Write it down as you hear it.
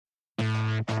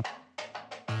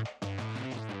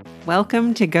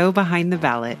Welcome to Go Behind the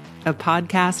Ballot, a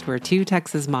podcast where two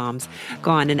Texas moms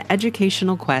go on an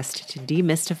educational quest to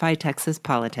demystify Texas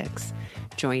politics.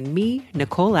 Join me,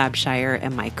 Nicole Abshire,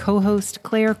 and my co-host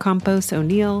Claire Campos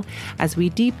O'Neill as we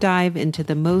deep dive into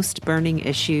the most burning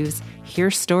issues,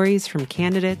 hear stories from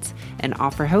candidates, and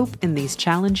offer hope in these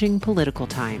challenging political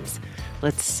times.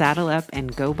 Let's saddle up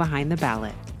and go behind the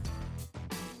ballot.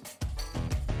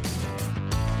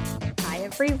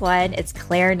 Everyone, it's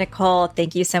Claire and Nicole.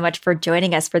 Thank you so much for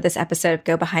joining us for this episode of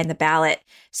Go Behind the Ballot.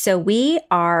 So we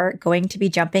are going to be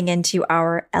jumping into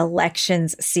our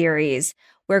elections series.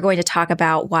 We're going to talk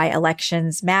about why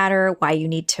elections matter, why you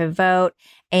need to vote,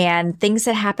 and things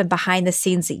that happen behind the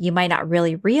scenes that you might not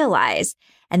really realize.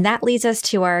 And that leads us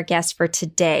to our guest for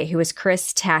today, who is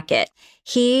Chris Tackett.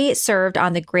 He served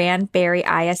on the Granbury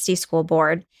ISD School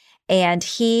Board. And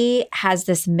he has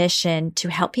this mission to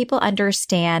help people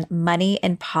understand money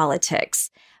in politics.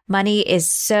 Money is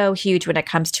so huge when it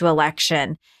comes to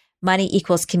election. Money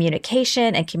equals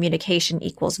communication, and communication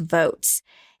equals votes.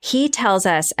 He tells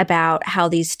us about how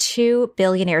these two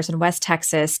billionaires in West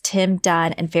Texas, Tim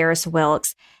Dunn and Ferris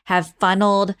Wilks, have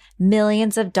funneled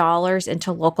millions of dollars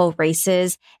into local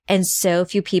races, and so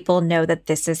few people know that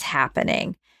this is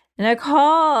happening.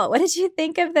 Nicole, what did you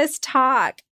think of this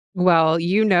talk? Well,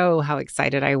 you know how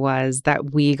excited I was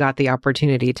that we got the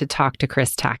opportunity to talk to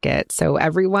Chris Tackett. So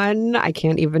everyone, I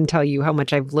can't even tell you how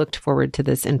much I've looked forward to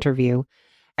this interview.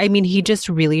 I mean, he just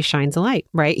really shines a light,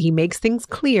 right? He makes things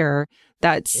clear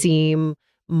that seem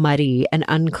muddy and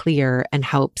unclear and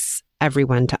helps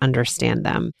everyone to understand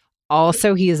them.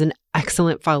 Also, he is an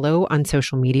excellent follow on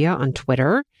social media, on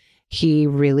Twitter. He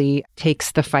really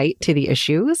takes the fight to the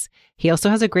issues. He also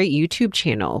has a great YouTube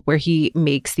channel where he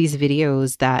makes these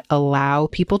videos that allow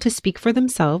people to speak for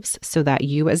themselves so that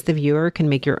you as the viewer can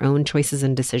make your own choices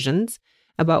and decisions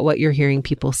about what you're hearing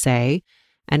people say.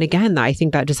 And again, I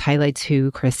think that just highlights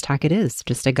who Chris Tackett is,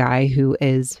 just a guy who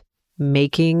is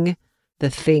making the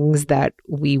things that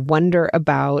we wonder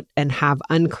about and have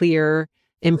unclear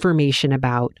information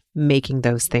about, making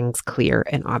those things clear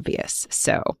and obvious.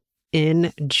 So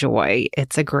enjoy.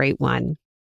 It's a great one.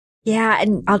 Yeah,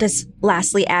 and I'll just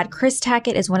lastly add, Chris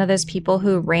Tackett is one of those people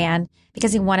who ran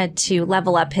because he wanted to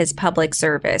level up his public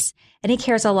service. And he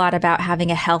cares a lot about having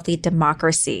a healthy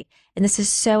democracy. And this is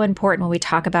so important when we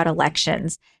talk about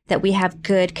elections, that we have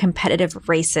good competitive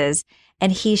races.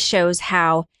 And he shows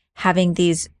how having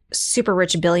these super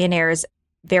rich billionaires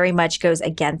very much goes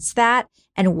against that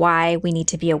and why we need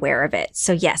to be aware of it.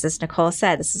 So yes, as Nicole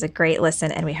said, this is a great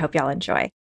listen and we hope y'all enjoy.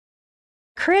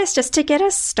 Chris, just to get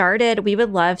us started, we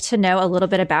would love to know a little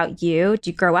bit about you. Did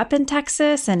you grow up in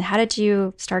Texas, and how did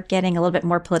you start getting a little bit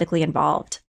more politically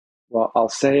involved? Well, I'll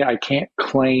say I can't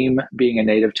claim being a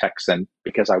native Texan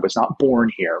because I was not born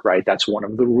here, right? That's one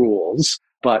of the rules.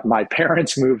 But my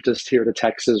parents moved us here to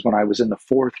Texas when I was in the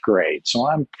fourth grade. So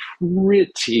have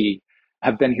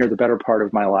been here the better part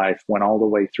of my life, went all the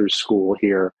way through school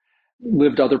here.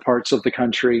 Lived other parts of the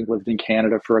country, lived in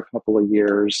Canada for a couple of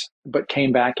years, but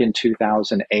came back in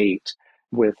 2008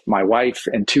 with my wife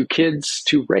and two kids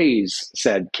to raise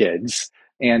said kids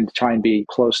and try and be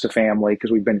close to family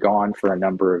because we've been gone for a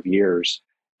number of years.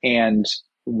 And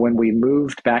when we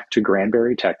moved back to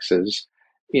Granbury, Texas,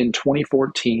 in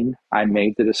 2014, I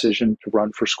made the decision to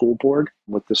run for school board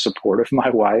with the support of my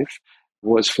wife.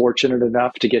 Was fortunate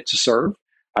enough to get to serve.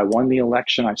 I won the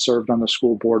election. I served on the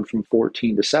school board from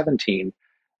 14 to 17.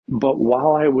 But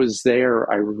while I was there,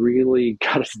 I really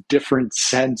got a different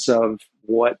sense of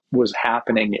what was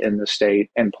happening in the state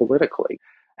and politically.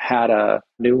 Had a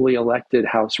newly elected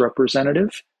House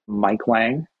representative, Mike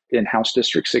Lang, in House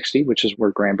District 60, which is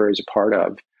where Granbury is a part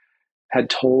of, had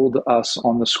told us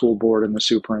on the school board and the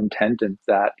superintendent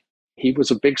that he was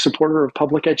a big supporter of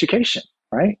public education,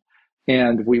 right?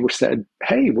 And we said,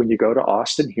 hey, when you go to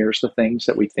Austin, here's the things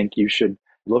that we think you should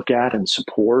look at and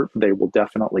support. They will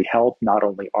definitely help not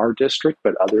only our district,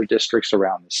 but other districts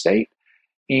around the state.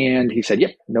 And he said,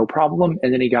 yep, no problem.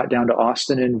 And then he got down to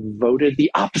Austin and voted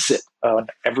the opposite on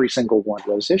every single one of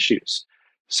those issues.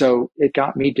 So it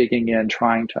got me digging in,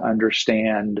 trying to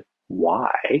understand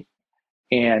why.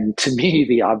 And to me,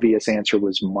 the obvious answer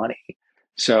was money.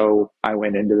 So I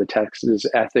went into the Texas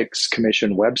Ethics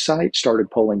Commission website,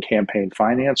 started pulling campaign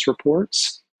finance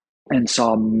reports, and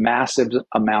saw massive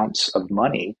amounts of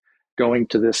money going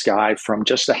to this guy from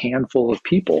just a handful of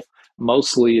people,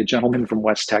 mostly a gentleman from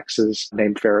West Texas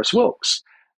named Ferris Wilks,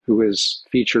 who is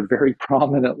featured very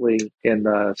prominently in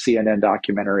the CNN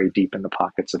documentary Deep in the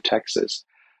Pockets of Texas.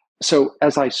 So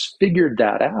as I figured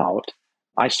that out,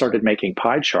 I started making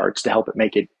pie charts to help it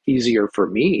make it easier for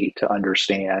me to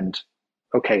understand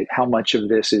okay, how much of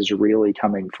this is really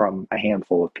coming from a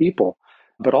handful of people,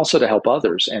 but also to help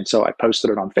others. And so I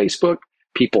posted it on Facebook.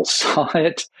 People saw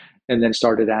it and then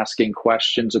started asking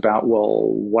questions about, well,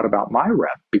 what about my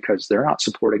rep? Because they're not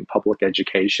supporting public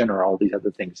education or all these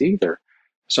other things either.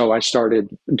 So I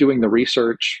started doing the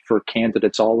research for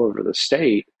candidates all over the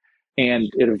state. And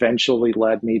it eventually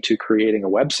led me to creating a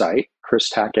website,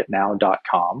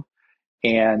 christackettnow.com.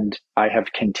 And I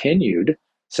have continued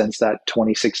since that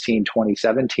 2016,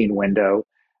 2017 window,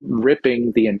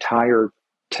 ripping the entire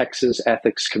Texas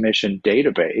Ethics Commission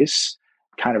database,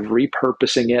 kind of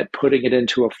repurposing it, putting it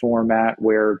into a format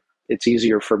where it's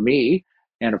easier for me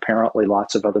and apparently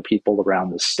lots of other people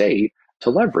around the state to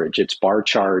leverage. It's bar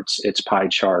charts, it's pie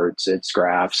charts, it's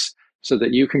graphs, so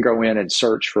that you can go in and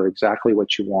search for exactly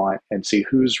what you want and see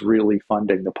who's really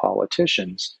funding the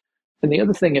politicians. And the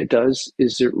other thing it does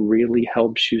is it really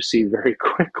helps you see very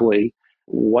quickly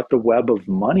what the web of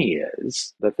money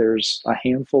is, that there's a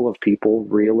handful of people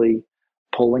really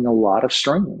pulling a lot of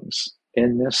strings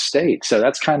in this state. So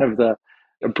that's kind of the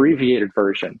abbreviated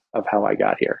version of how I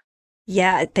got here.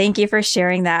 Yeah, thank you for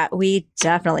sharing that. We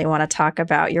definitely want to talk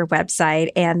about your website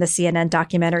and the CNN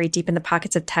documentary, Deep in the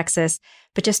Pockets of Texas.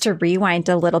 But just to rewind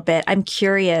a little bit, I'm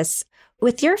curious,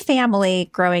 with your family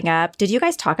growing up, did you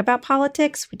guys talk about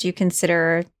politics? Would you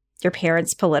consider your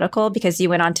parents political? Because you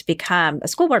went on to become a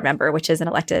school board member, which is an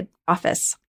elected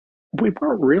office. We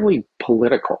weren't really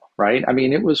political, right? I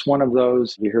mean, it was one of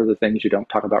those, you hear the things, you don't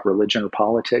talk about religion or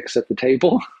politics at the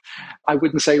table. I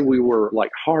wouldn't say we were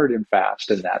like hard and fast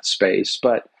in that space,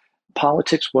 but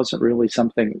politics wasn't really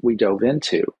something we dove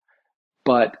into.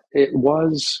 But it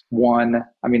was one,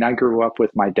 I mean, I grew up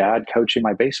with my dad coaching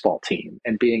my baseball team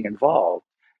and being involved.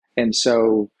 And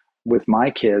so with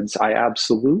my kids, I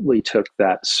absolutely took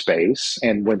that space.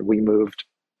 And when we moved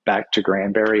back to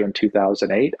Granbury in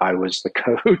 2008, I was the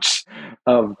coach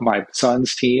of my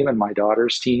son's team and my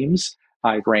daughter's teams.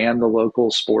 I ran the local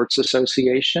sports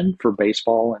association for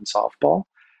baseball and softball,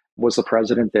 was the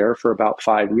president there for about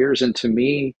 5 years. And to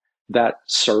me, that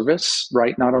service,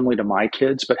 right, not only to my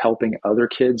kids, but helping other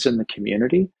kids in the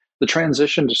community, the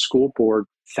transition to school board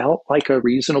felt like a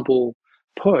reasonable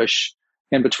push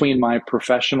in between my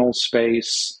professional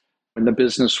space in the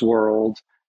business world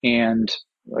and,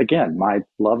 again, my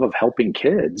love of helping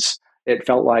kids. It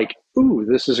felt like, ooh,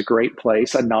 this is a great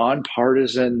place, a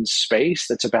nonpartisan space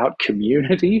that's about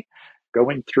community.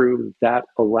 Going through that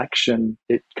election,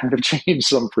 it kind of changed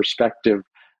some perspective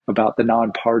about the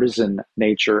nonpartisan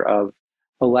nature of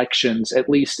elections, at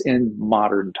least in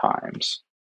modern times.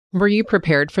 Were you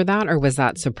prepared for that, or was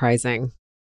that surprising?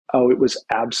 Oh, it was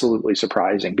absolutely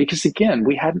surprising because, again,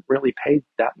 we hadn't really paid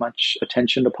that much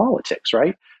attention to politics,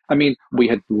 right? I mean, we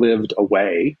had lived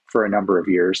away for a number of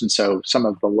years, and so some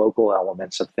of the local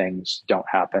elements of things don't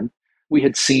happen. We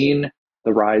had seen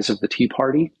the rise of the Tea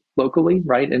Party locally,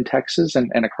 right, in Texas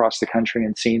and across the country,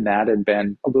 and seen that and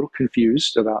been a little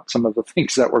confused about some of the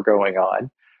things that were going on.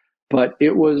 But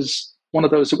it was one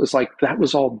of those, it was like, that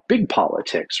was all big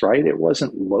politics, right? It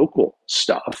wasn't local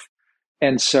stuff.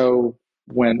 And so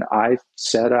when I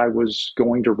said I was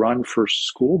going to run for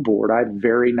school board, I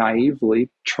very naively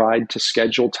tried to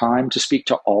schedule time to speak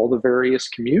to all the various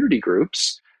community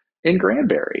groups in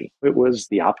Granbury. It was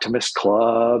the Optimist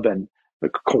Club and the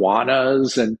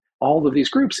Kiwanis and all of these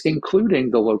groups,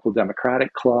 including the local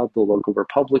Democratic Club, the local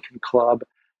Republican Club.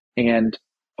 And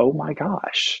oh my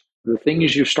gosh, the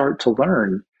things you start to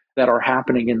learn that are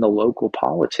happening in the local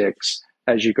politics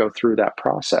as you go through that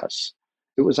process.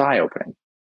 It was eye-opening.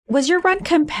 Was your run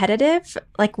competitive?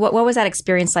 Like, what was that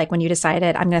experience like when you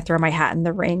decided, I'm going to throw my hat in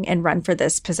the ring and run for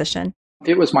this position?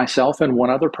 It was myself and one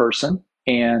other person.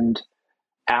 And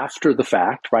after the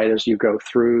fact, right, as you go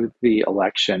through the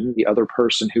election, the other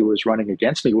person who was running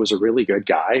against me was a really good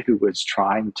guy who was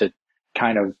trying to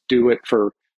kind of do it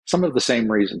for some of the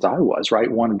same reasons I was,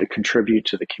 right? Wanted to contribute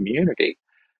to the community.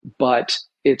 But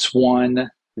it's won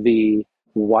the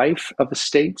wife of a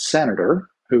state senator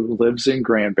who lives in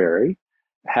Granbury,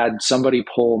 had somebody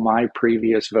pull my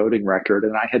previous voting record,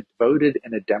 and I had voted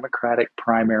in a Democratic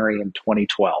primary in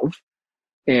 2012.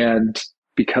 And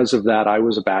because of that, I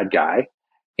was a bad guy.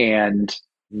 And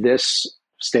this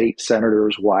state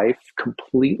senator's wife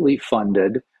completely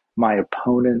funded my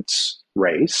opponent's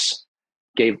race,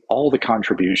 gave all the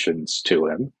contributions to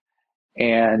him,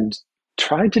 and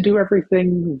tried to do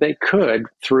everything they could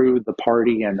through the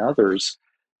party and others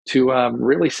to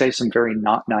really say some very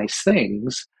not nice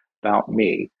things about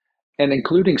me, and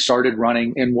including started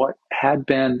running in what had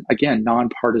been, again,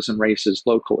 nonpartisan races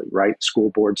locally, right? School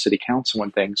board, city council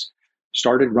and things,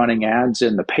 started running ads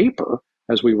in the paper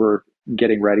as we were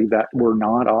getting ready that were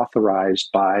not authorized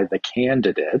by the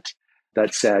candidate,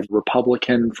 that said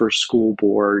Republican for school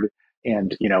board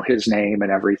and, his name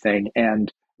and everything.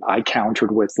 And I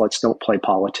countered with, let's don't play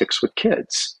politics with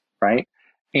kids, right?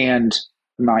 And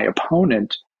my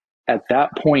opponent at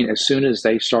that point, as soon as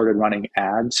they started running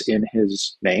ads in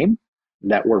his name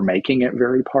that were making it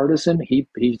very partisan, he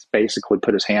basically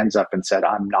put his hands up and said,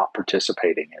 I'm not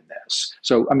participating in this.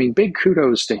 So, I mean, big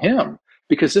kudos to him,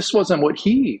 because this wasn't what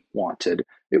he wanted.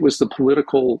 It was the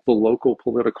local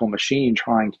political machine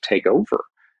trying to take over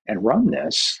and run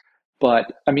this.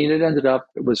 But I mean, it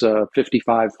was a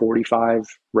 55-45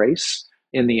 race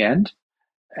in the end.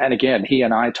 And again, he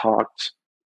and I talked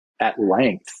at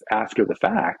length after the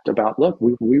fact about, look,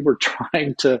 we were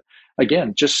trying to,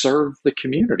 again, just serve the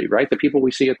community, right? The people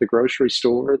we see at the grocery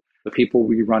store, the people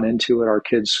we run into at our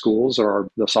kids' schools or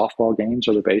the softball games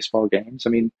or the baseball games. I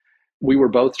mean, we were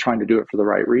both trying to do it for the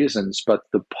right reasons, but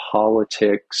the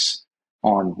politics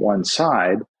on one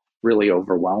side really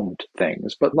overwhelmed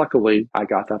things. But luckily, I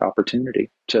got that opportunity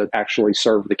to actually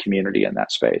serve the community in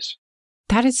that space.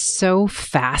 That is so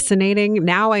fascinating.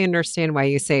 Now I understand why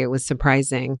you say it was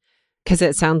surprising, because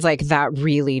it sounds like that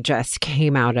really just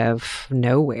came out of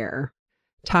nowhere.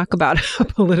 Talk about a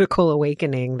political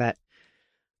awakening that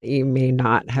you may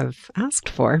not have asked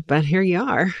for, but here you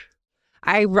are.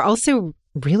 I also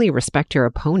really respect your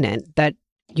opponent, that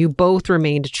you both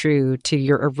remained true to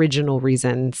your original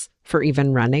reasons for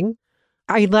even running.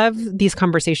 I love these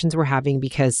conversations we're having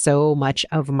because so much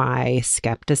of my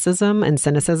skepticism and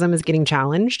cynicism is getting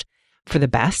challenged for the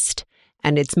best.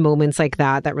 And it's moments like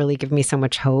that that really give me so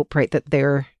much hope, right?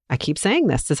 That I keep saying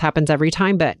this happens every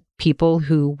time, but people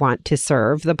who want to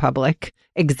serve the public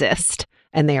exist,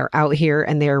 and they are out here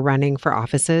and they are running for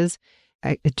offices.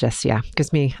 It just,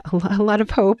 gives me a lot of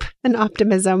hope and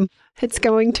optimism. It's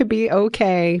going to be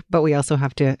okay, but we also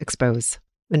have to expose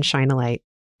and shine a light.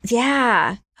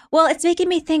 Yeah. Well, it's making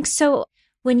me think, so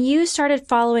when you started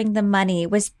following the money,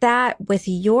 was that with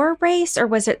your race, or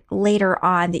was it later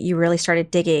on that you really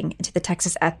started digging into the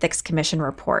Texas Ethics Commission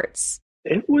reports?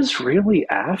 It was really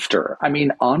after. I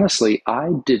mean, honestly, I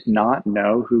did not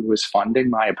know who was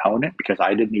funding my opponent because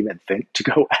I didn't even think to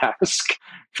go ask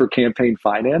for campaign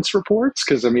finance reports.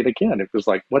 Because, I mean, again, it was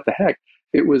like, what the heck?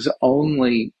 It was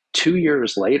only 2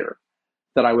 years later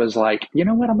that I was like, you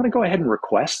know what? I'm going to go ahead and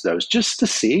request those just to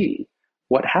see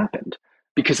what happened.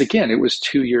 Because again, it was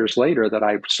 2 years later that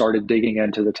I started digging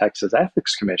into the Texas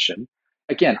Ethics Commission.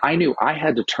 Again, I knew I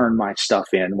had to turn my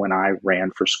stuff in when I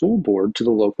ran for school board to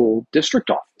the local district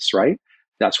office, right?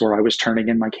 That's where I was turning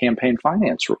in my campaign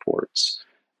finance reports.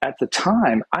 At the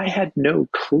time, I had no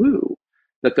clue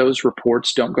that those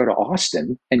reports don't go to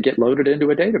Austin and get loaded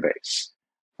into a database,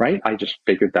 right? I just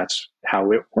figured that's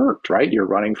how it worked, right? You're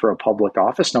running for a public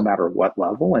office no matter what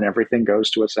level, and everything goes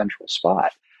to a central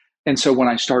spot. And so when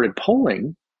I started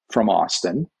polling from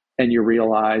Austin, and you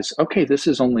realize, okay, this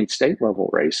is only state level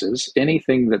races,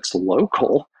 anything that's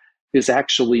local is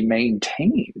actually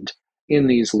maintained in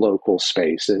these local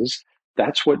spaces.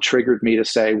 That's what triggered me to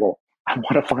say, well, I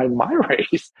want to find my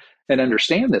race and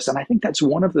understand this. And I think that's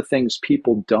one of the things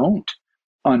people don't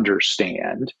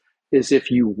understand is if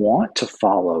you want to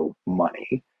follow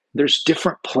money, there's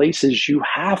different places you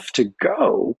have to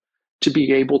go to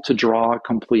be able to draw a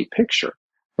complete picture.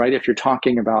 Right? If you're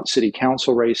talking about city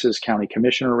council races, county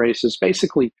commissioner races,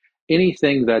 basically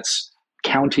anything that's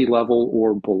county level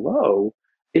or below,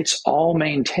 it's all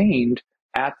maintained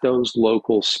at those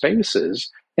local spaces.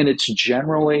 And it's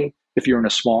generally, if you're in a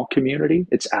small community,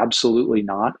 it's absolutely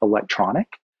not electronic.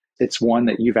 It's one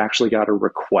that you've actually got to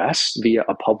request via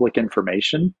a public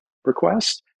information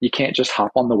request. You can't just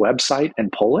hop on the website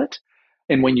and pull it.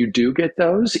 And when you do get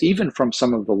those, even from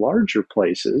some of the larger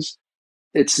places,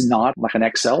 it's not like an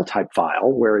Excel type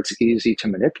file where it's easy to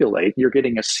manipulate. You're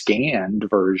getting a scanned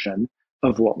version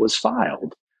of what was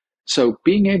filed. So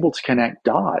being able to connect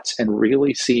dots and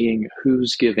really seeing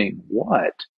who's giving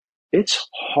what, it's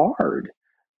hard.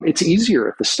 It's easier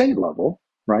at the state level,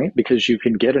 right? Because you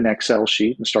can get an Excel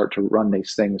sheet and start to run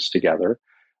these things together.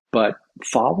 But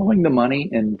following the money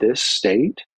in this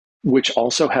state, which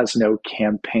also has no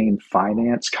campaign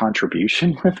finance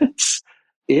contribution limits,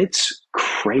 it's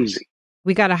crazy.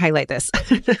 We got to highlight this.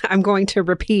 I'm going to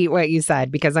repeat what you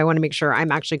said because I want to make sure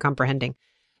I'm actually comprehending.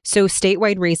 So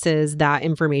statewide races, that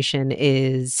information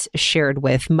is shared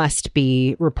with, must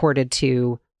be reported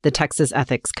to the Texas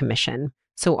Ethics Commission.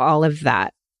 So all of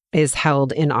that is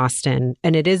held in Austin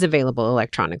and it is available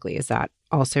electronically. Is that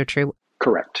also true?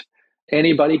 Correct.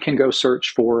 Anybody can go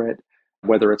search for it,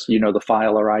 whether it's, the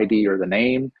filer ID or the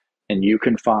name, and you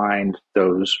can find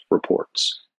those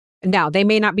reports. Now, they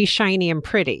may not be shiny and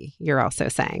pretty, you're also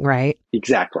saying, right?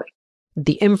 Exactly.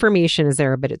 The information is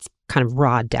there, but it's kind of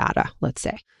raw data, let's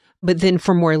say. But then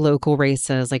for more local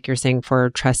races, like you're saying, for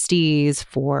trustees,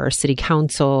 for city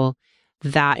council,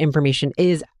 that information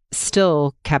is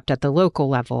still kept at the local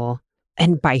level.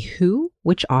 And by who?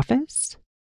 Which office?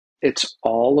 It's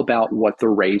all about what the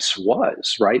race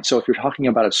was, right? So if you're talking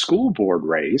about a school board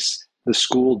race, the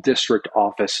school district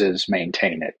offices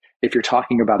maintain it. If you're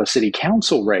talking about a city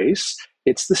council race,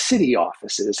 it's the city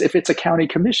offices. If it's a county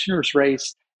commissioner's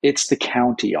race, it's the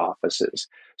county offices.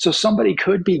 So somebody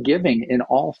could be giving in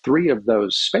all three of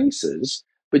those spaces,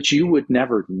 but you would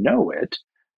never know it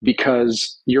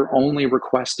because you're only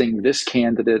requesting this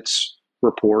candidate's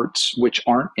reports, which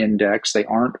aren't indexed, they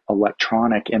aren't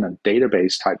electronic in a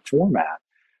database type format.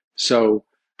 So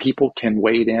people can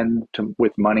wade in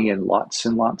with money in lots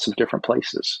and lots of different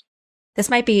places. This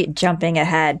might be jumping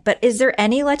ahead, but is there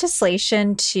any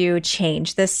legislation to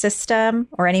change this system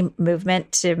or any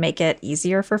movement to make it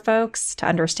easier for folks to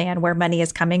understand where money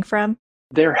is coming from?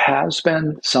 There has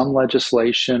been some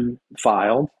legislation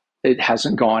filed. It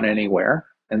hasn't gone anywhere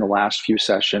in the last few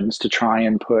sessions to try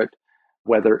and put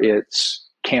whether it's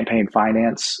campaign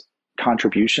finance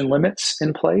contribution limits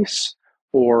in place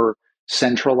or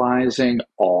centralizing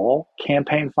all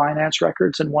campaign finance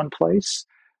records in one place.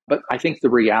 But I think the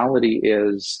reality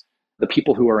is the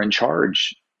people who are in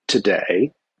charge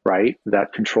today, right,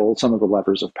 that control some of the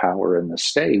levers of power in the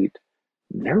state,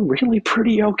 they're really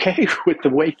pretty okay with the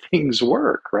way things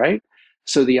work, right?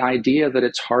 So the idea that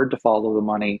it's hard to follow the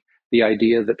money, the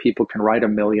idea that people can write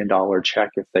 $1 million check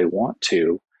if they want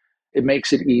to, it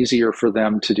makes it easier for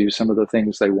them to do some of the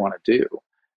things they want to do.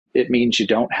 It means you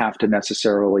don't have to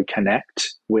necessarily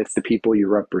connect with the people you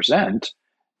represent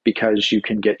because you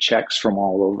can get checks from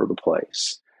all over the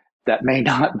place. That may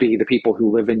not be the people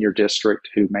who live in your district,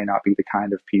 who may not be the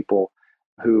kind of people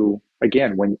who,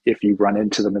 again, if you run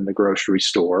into them in the grocery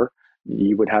store,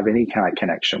 you would have any kind of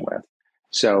connection with.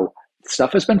 So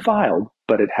stuff has been filed,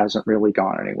 but it hasn't really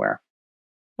gone anywhere.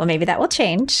 Well, maybe that will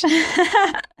change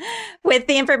with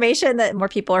the information that more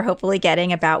people are hopefully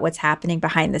getting about what's happening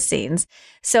behind the scenes.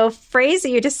 So a phrase that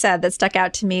you just said that stuck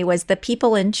out to me was the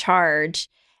people in charge.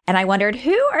 And I wondered,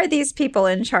 who are these people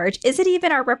in charge? Is it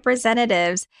even our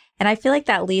representatives? And I feel like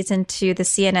that leads into the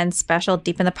CNN special,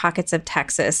 Deep in the Pockets of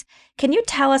Texas. Can you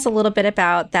tell us a little bit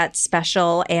about that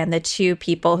special and the two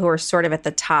people who are sort of at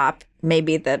the top,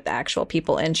 maybe the actual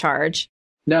people in charge?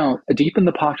 No, Deep in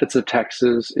the Pockets of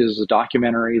Texas is a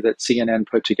documentary that CNN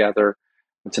put together.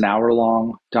 It's an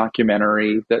hour-long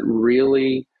documentary that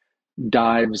really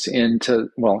dives into,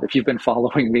 well, if you've been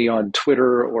following me on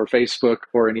Twitter or Facebook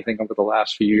or anything over the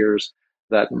last few years,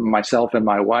 that myself and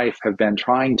my wife have been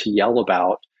trying to yell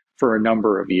about for a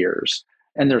number of years.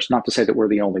 And there's not to say that we're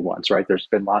the only ones, right? There's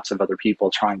been lots of other people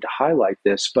trying to highlight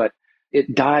this, but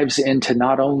it dives into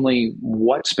not only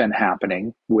what's been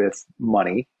happening with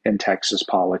money in Texas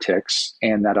politics,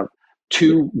 and that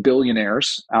two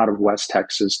billionaires out of West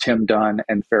Texas, Tim Dunn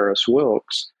and Ferris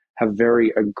Wilks, have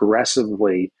very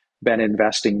aggressively been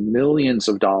investing millions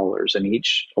of dollars in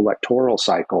each electoral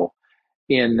cycle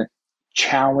in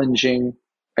challenging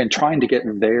and trying to get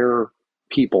their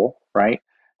people, right,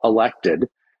 elected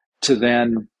to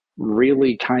then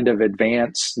really kind of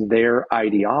advance their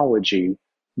ideology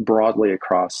broadly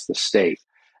across the state.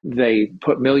 They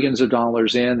put millions of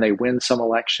dollars in, they win some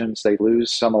elections, they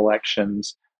lose some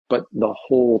elections, but the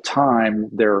whole time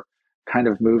they're kind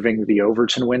of moving the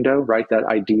Overton window, right? That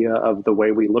idea of the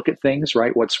way we look at things,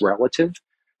 right? What's relative,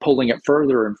 pulling it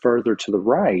further and further to the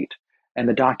right. And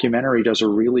the documentary does a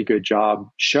really good job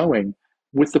showing,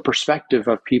 with the perspective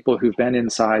of people who've been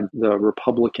inside the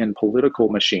Republican political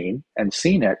machine and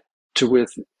seen it, to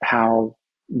with how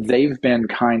they've been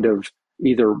kind of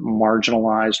either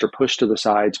marginalized or pushed to the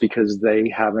sides because they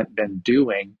haven't been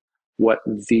doing what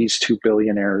these two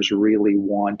billionaires really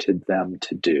wanted them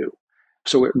to do.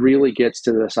 So it really gets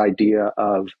to this idea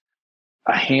of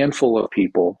a handful of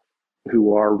people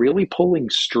who are really pulling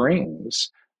strings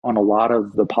on a lot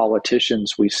of the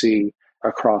politicians we see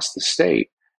across the state.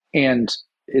 And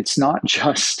it's not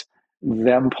just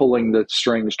them pulling the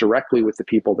strings directly with the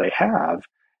people they have.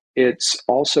 It's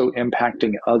also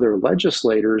impacting other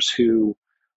legislators who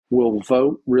will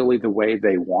vote really the way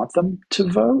they want them to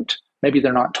vote. Maybe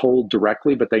they're not told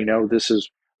directly, but they know this is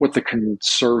what the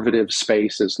conservative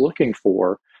space is looking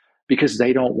for because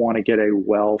they don't want to get a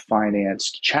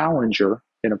well-financed challenger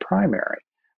in a primary,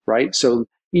 right? So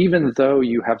even though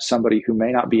you have somebody who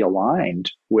may not be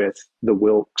aligned with the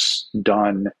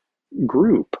Wilkes-Dunn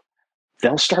group,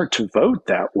 they'll start to vote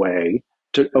that way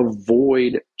to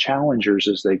avoid challengers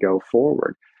as they go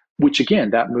forward. which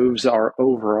again, that moves our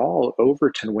overall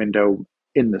Overton window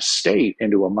in the state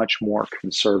into a much more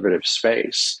conservative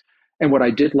space. And what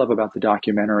I did love about the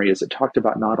documentary is it talked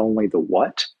about not only the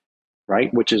what,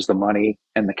 right, which is the money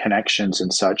and the connections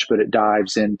and such, but it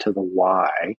dives into the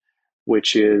why,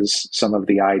 which is some of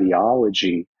the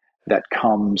ideology that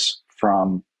comes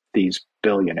from these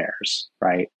billionaires,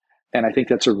 right? And I think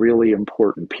that's a really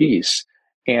important piece.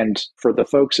 And for the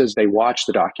folks as they watch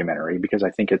the documentary, because I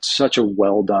think it's such a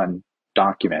well done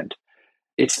document,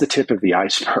 it's the tip of the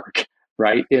iceberg,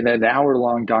 right? In an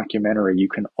hour-long documentary, you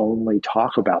can only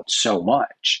talk about so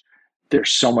much.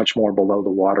 There's so much more below the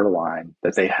waterline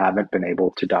that they haven't been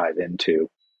able to dive into.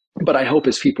 But I hope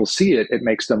as people see it, it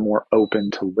makes them more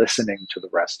open to listening to the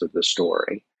rest of the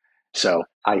story. So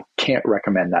I can't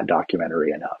recommend that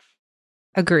documentary enough.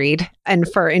 Agreed. And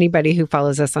for anybody who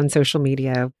follows us on social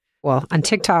media, well, on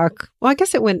TikTok, well, I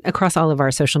guess it went across all of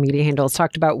our social media handles,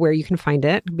 talked about where you can find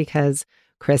it because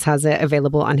Chris has it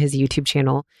available on his YouTube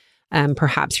channel.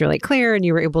 Perhaps you're like Claire and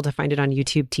you were able to find it on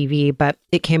YouTube TV, but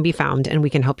it can be found and we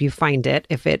can help you find it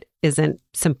if it isn't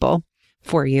simple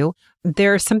for you.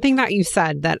 There's something that you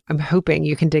said that I'm hoping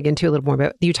you can dig into a little more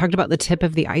about. You talked about the tip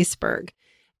of the iceberg.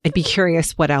 I'd be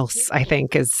curious what else I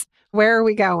think is, where are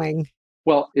we going?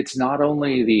 Well, it's not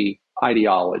only the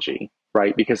ideology,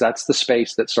 right? Because that's the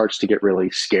space that starts to get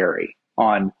really scary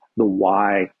on the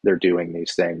why they're doing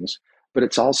these things. But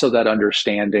it's also that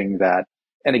understanding that,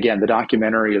 and again, the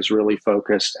documentary is really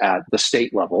focused at the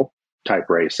state level type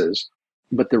races.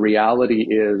 But the reality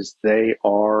is they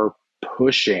are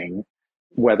pushing,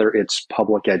 whether it's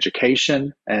public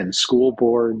education and school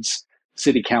boards,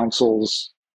 city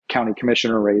councils, county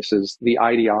commissioner races, the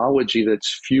ideology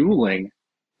that's fueling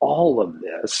all of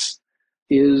this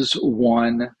is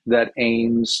one that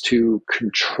aims to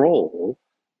control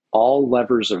all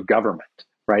levers of government,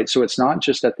 right? So it's not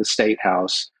just at the state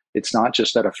house, it's not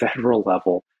just at a federal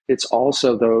level, it's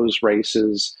also those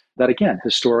races that, again,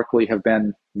 historically have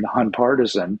been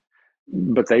nonpartisan,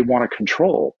 but they want to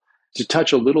control. To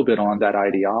touch a little bit on that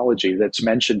ideology that's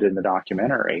mentioned in the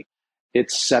documentary,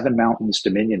 it's Seven Mountains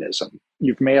Dominionism.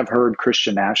 You may have heard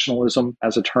Christian nationalism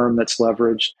as a term that's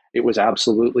leveraged. It was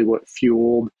absolutely what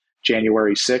fueled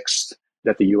January 6th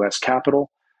at the US Capitol.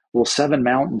 Well, Seven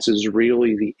Mountains is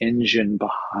really the engine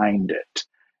behind it.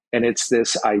 And it's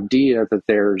this idea that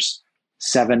there's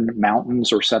seven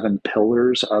mountains or seven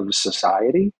pillars of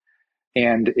society.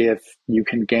 And if you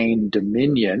can gain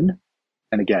dominion,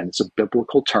 and again, it's a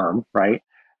biblical term, right?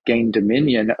 Gain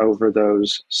dominion over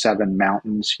those seven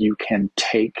mountains, you can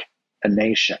take a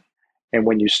nation. And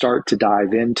when you start to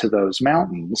dive into those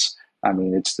mountains, I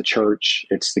mean, it's the church,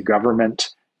 it's the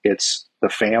government, it's the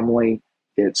family,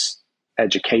 it's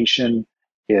education,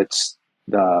 it's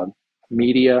the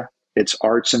media, it's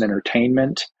arts and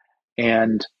entertainment,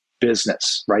 and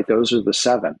business, right? Those are the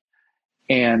seven.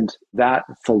 And that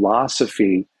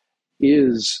philosophy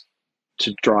is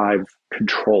to drive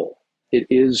control. It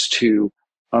is to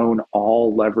own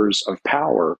all levers of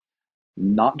power,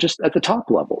 not just at the top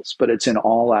levels, but it's in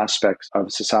all aspects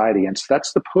of society. And so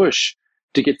that's the push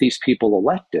to get these people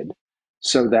elected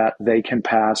so that they can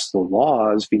pass the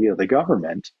laws via the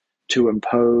government to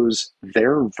impose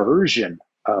their version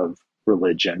of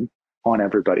religion on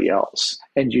everybody else.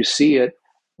 And you see it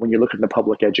when you look at the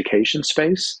public education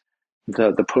space,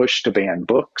 the push to ban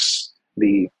books,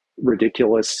 the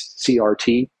ridiculous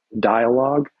CRT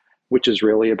dialogue, which is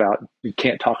really about you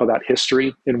can't talk about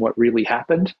history and what really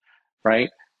happened, right?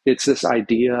 It's this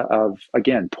idea of,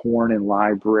 again, porn in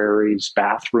libraries,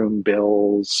 bathroom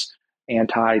bills,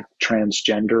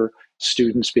 anti-transgender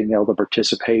students being able to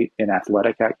participate in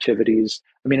athletic activities.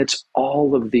 I mean, it's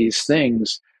all of these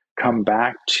things come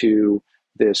back to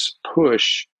this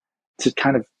push to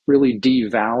kind of really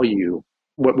devalue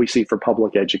what we see for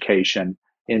public education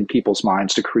in people's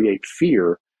minds, to create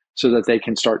fear so that they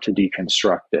can start to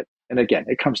deconstruct it. And again,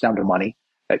 it comes down to money.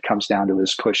 It comes down to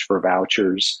this push for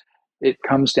vouchers. It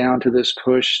comes down to this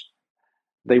push.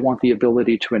 They want the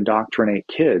ability to indoctrinate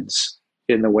kids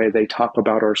in the way they talk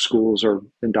about our schools are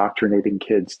indoctrinating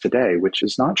kids today, which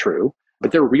is not true.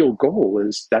 But their real goal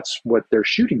is that's what they're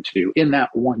shooting to do in that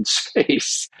one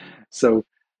space. So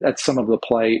that's some of the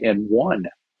play in one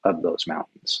of those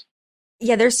mountains.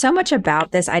 Yeah, there's so much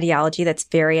about this ideology that's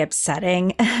very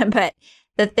upsetting. But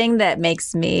the thing that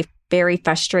makes me very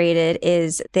frustrated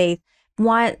is they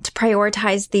want to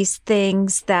prioritize these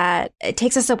things that it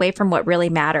takes us away from what really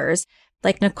matters.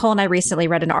 Like Nicole and I recently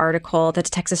read an article that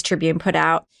the Texas Tribune put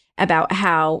out about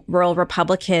how rural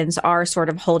Republicans are sort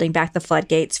of holding back the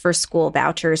floodgates for school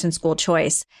vouchers and school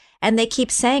choice. And they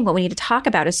keep saying what we need to talk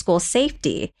about is school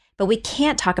safety, but we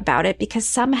can't talk about it because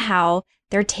somehow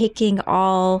they're taking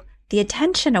all the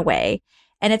attention away.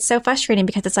 And it's so frustrating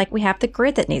because it's like we have the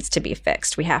grid that needs to be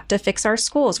fixed. We have to fix our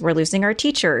schools. We're losing our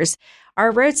teachers.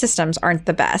 Our road systems aren't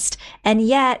the best. And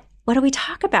yet, what do we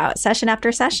talk about session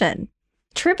after session?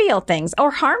 Trivial things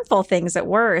or harmful things at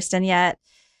worst. And yet,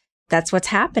 that's what's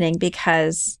happening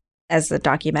because, as the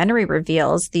documentary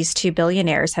reveals, these two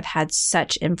billionaires have had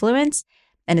such influence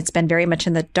and it's been very much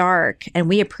in the dark. And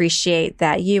we appreciate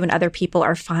that you and other people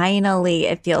are finally,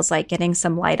 it feels like, getting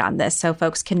some light on this so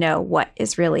folks can know what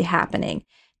is really happening.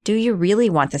 Do you really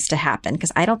want this to happen?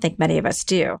 Because I don't think many of us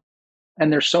do.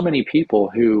 And there's so many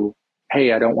people who,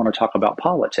 hey, I don't want to talk about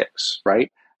politics,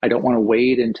 right? I don't want to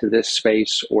wade into this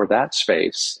space or that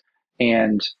space.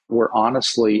 And we're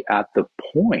honestly at the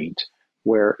point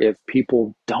where if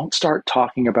people don't start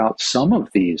talking about some of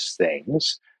these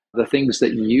things, the things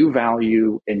that you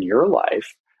value in your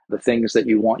life, the things that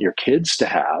you want your kids to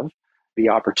have, the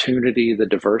opportunity, the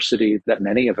diversity that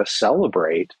many of us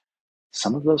celebrate,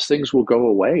 some of those things will go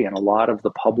away in a lot of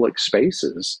the public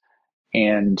spaces.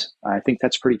 And I think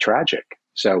that's pretty tragic.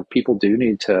 So people do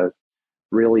need to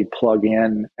really plug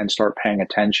in and start paying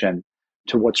attention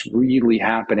to what's really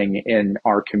happening in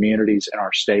our communities, in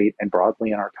our state, and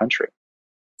broadly in our country.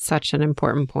 Such an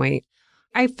important point.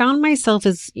 I found myself,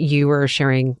 as you were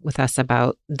sharing with us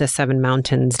about the Seven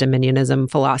Mountains Dominionism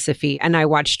philosophy, and I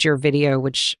watched your video,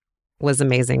 which was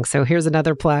amazing. So here's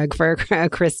another plug for a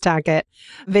Chris Tackett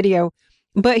video.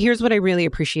 But here's what I really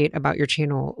appreciate about your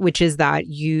channel, which is that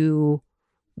you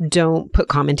don't put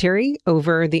commentary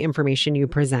over the information you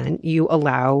present. You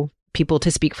allow people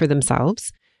to speak for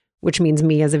themselves, which means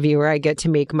me as a viewer, I get to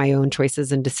make my own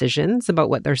choices and decisions about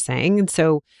what they're saying. And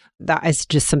so that is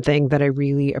just something that I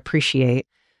really appreciate.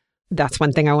 That's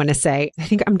one thing I want to say. I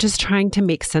think I'm just trying to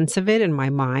make sense of it in my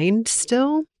mind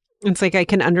still. It's like I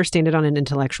can understand it on an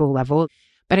intellectual level.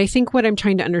 But I think what I'm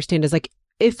trying to understand is like,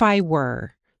 if I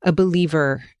were a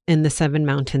believer in the Seven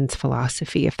Mountains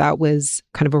philosophy, if that was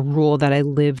kind of a rule that I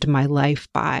lived my life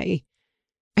by,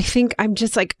 I think I'm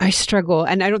just like, I struggle.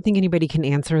 And I don't think anybody can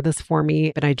answer this for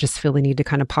me, but I just feel the need to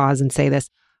kind of pause and say this.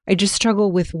 I just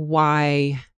struggle with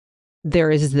why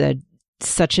there is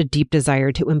such a deep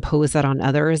desire to impose that on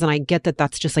others. And I get that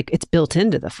that's just like, it's built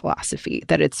into the philosophy,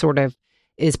 that it sort of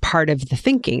is part of the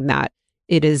thinking, that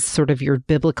it is sort of your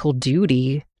biblical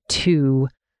duty to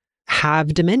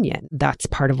have dominion. That's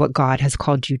part of what God has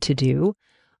called you to do.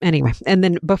 Anyway, and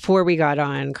then before we got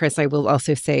on, Chris, I will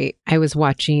also say I was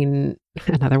watching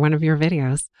another one of your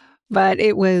videos, but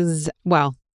it was,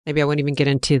 well, maybe I won't even get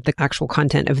into the actual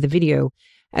content of the video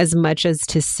as much as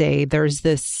to say there's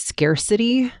this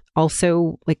scarcity,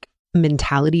 also like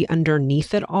mentality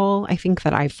underneath it all, I think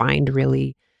that I find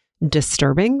really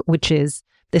disturbing, which is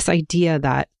this idea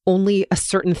that only a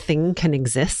certain thing can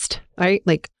exist, right?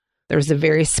 Like there's a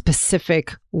very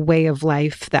specific way of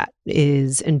life that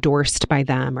is endorsed by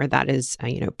them or that is,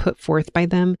 put forth by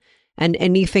them. And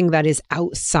anything that is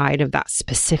outside of that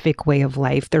specific way of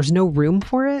life, there's no room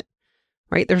for it,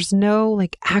 right? There's no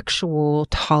like actual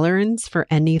tolerance for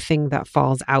anything that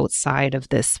falls outside of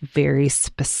this very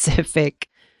specific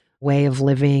way of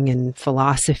living and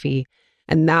philosophy.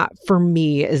 And that for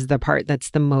me is the part that's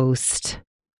the most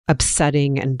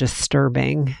upsetting and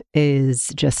disturbing, is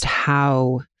just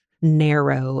how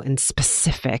narrow and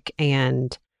specific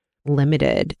and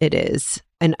limited it is.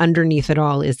 And underneath it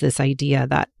all is this idea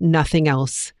that nothing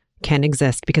else can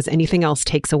exist because anything else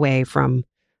takes away from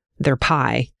their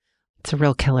pie. It's a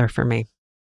real killer for me.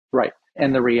 Right.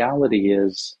 And the reality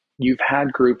is you've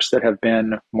had groups that have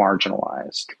been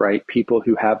marginalized, right? People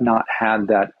who have not had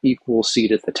that equal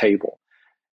seat at the table.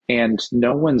 And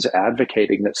no one's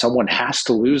advocating that someone has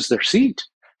to lose their seat.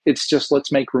 It's just,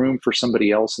 let's make room for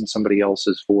somebody else and somebody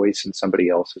else's voice and somebody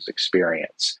else's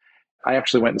experience. I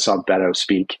actually went and saw Beto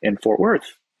speak in Fort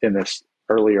Worth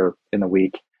earlier in the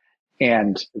week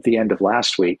and at the end of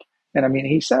last week. And I mean,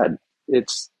 he said,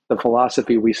 it's the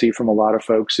philosophy we see from a lot of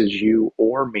folks is you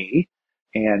or me,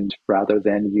 and rather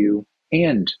than you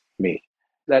and me.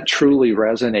 That truly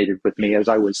resonated with me as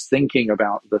I was thinking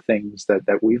about the things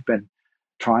that we've been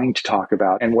trying to talk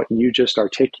about and what you just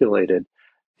articulated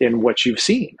in what you've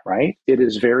seen, right? It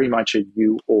is very much a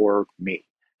you or me.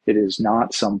 It is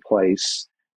not some place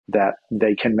that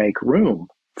they can make room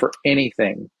for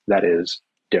anything that is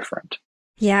different.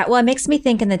 Yeah, well, it makes me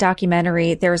think in the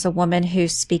documentary, there's a woman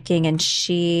who's speaking and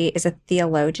she is a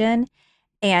theologian.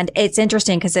 And it's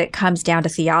interesting because it comes down to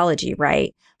theology,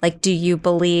 right? Like, do you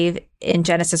believe in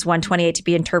Genesis 1:28 to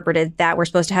be interpreted that we're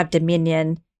supposed to have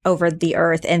dominion over the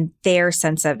earth and their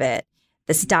sense of it,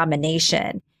 this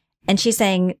domination? And she's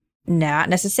saying, not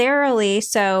necessarily.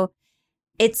 So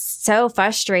It's so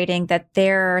frustrating that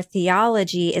their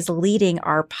theology is leading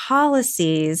our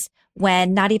policies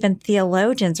when not even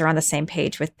theologians are on the same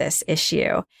page with this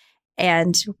issue.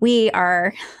 And we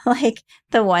are like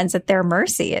the ones at their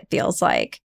mercy, it feels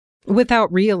like.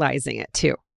 Without realizing it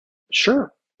too.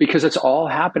 Sure, because it's all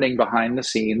happening behind the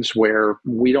scenes where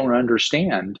we don't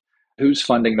understand who's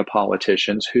funding the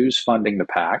politicians, who's funding the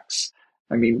PACs.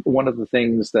 I mean, one of the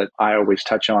things that I always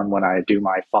touch on when I do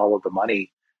my follow the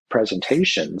money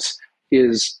presentations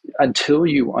is until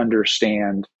you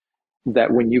understand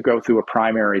that when you go through a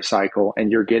primary cycle and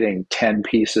you're getting 10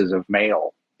 pieces of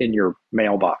mail in your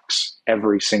mailbox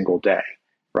every single day,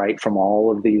 right, from all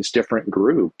of these different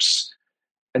groups,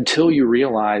 until you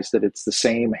realize that it's the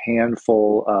same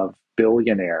handful of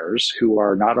billionaires who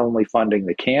are not only funding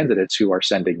the candidates who are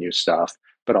sending you stuff,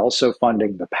 but also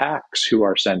funding the PACs who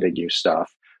are sending you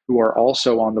stuff, who are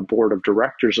also on the board of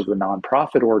directors of the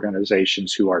nonprofit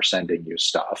organizations who are sending you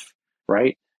stuff,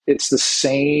 right? It's the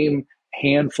same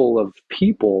handful of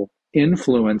people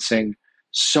influencing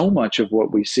so much of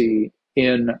what we see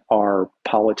in our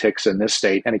politics in this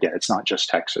state. And again, it's not just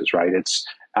Texas, right? It's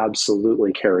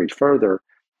absolutely carried further,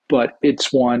 but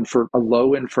it's one for a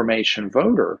low information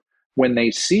voter when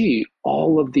they see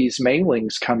all of these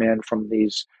mailings come in from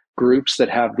these groups that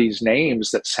have these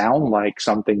names that sound like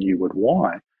something you would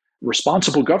want.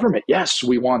 Responsible government, yes,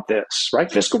 we want this,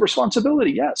 right? Fiscal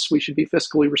responsibility, yes, we should be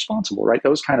fiscally responsible, right?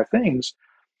 Those kind of things.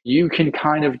 You can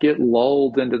kind of get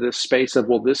lulled into this space of,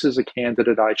 well, this is a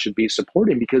candidate I should be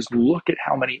supporting because look at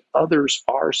how many others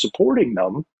are supporting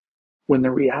them, when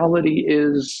the reality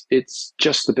is it's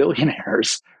just the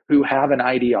billionaires who have an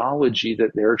ideology that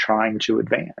they're trying to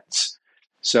advance.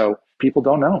 So people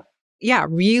don't know. Yeah,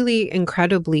 really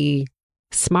incredibly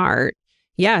smart.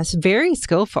 Yes, very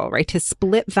skillful, right? To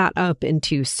split that up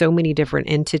into so many different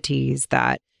entities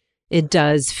that it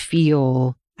does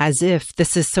feel as if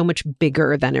this is so much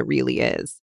bigger than it really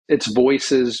is. It's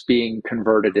voices being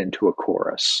converted into a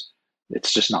chorus.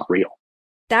 It's just not real.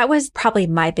 That was probably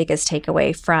my biggest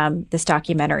takeaway from this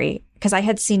documentary, because I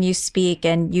had seen you speak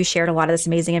and you shared a lot of this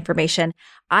amazing information.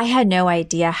 I had no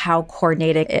idea how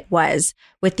coordinated it was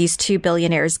with these two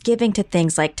billionaires giving to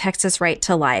things like Texas Right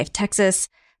to Life, Texas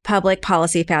Public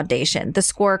Policy Foundation, the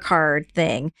scorecard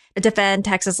thing, Defend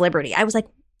Texas Liberty. I was like,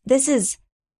 this is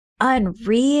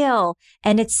unreal.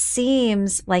 And it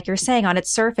seems, like you're saying, on its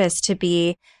surface to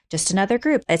be just another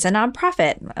group. It's a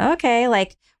nonprofit. Okay,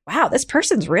 like, wow, this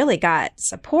person's really got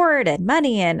support and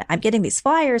money and I'm getting these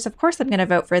flyers. Of course I'm going to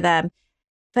vote for them.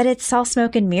 But it's all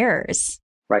smoke and mirrors.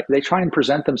 Right. They try and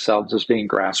present themselves as being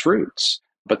grassroots,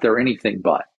 but they're anything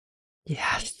but.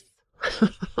 Yes.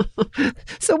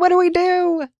 So what do we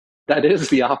do? That is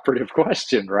the operative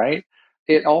question, right?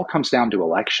 It all comes down to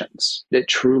elections. It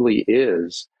truly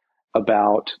is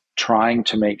about trying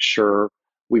to make sure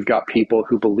we've got people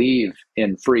who believe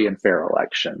in free and fair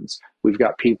elections. We've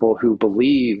got people who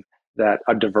believe that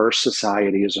a diverse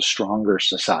society is a stronger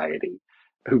society,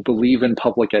 who believe in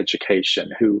public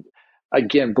education, who,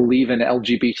 again, believe in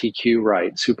LGBTQ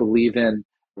rights, who believe in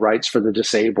rights for the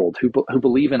disabled, who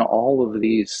believe in all of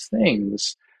these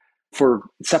things for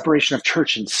separation of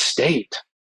church and state.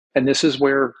 And this is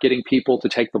where getting people to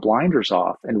take the blinders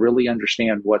off and really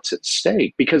understand what's at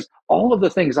stake, because all of the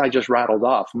things I just rattled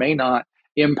off may not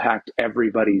impact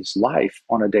everybody's life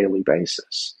on a daily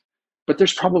basis. But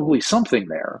there's probably something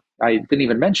there. I didn't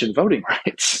even mention voting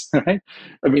rights, right?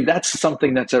 I mean, that's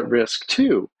something that's at risk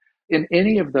too. In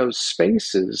any of those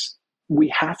spaces, we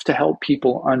have to help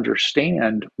people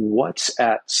understand what's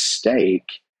at stake,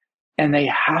 and they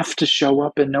have to show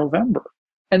up in November.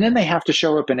 And then they have to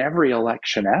show up in every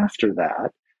election after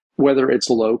that, whether it's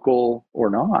local or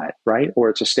not, right? Or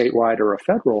it's a statewide or a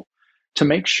federal, to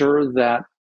make sure that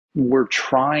we're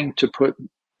trying to put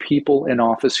people in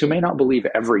office who may not believe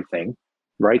everything,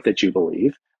 right, that you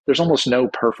believe. There's almost no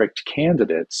perfect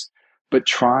candidates, but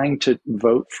trying to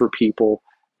vote for people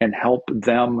and help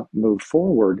them move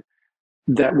forward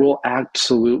that will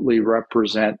absolutely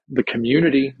represent the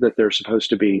community that they're supposed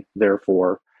to be there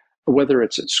for, whether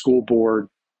it's at school board,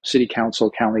 city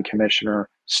council, county commissioner,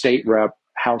 state rep,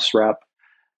 house rep,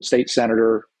 state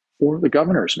senator, or the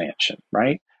governor's mansion,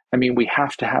 right? I mean, we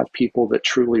have to have people that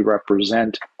truly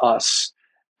represent us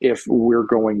if we're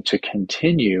going to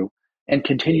continue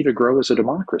to grow as a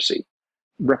democracy,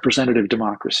 representative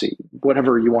democracy,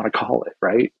 whatever you want to call it,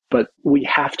 right? But we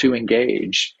have to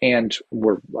engage. And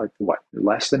we're like,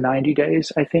 less than 90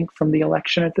 days, I think, from the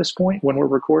election at this point when we're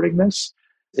recording this.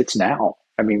 It's now.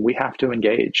 I mean, we have to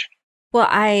engage. Well,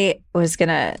 I was going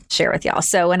to share with y'all.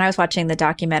 So when I was watching the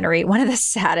documentary, one of the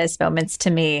saddest moments to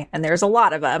me, and there's a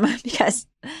lot of them, because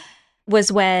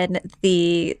was when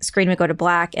the screen would go to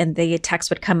black and the text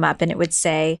would come up and it would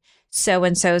say,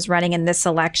 so-and-so's running in this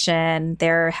election.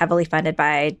 They're heavily funded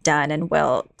by Dunn and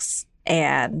Wilkes,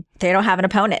 and they don't have an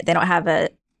opponent. They don't have a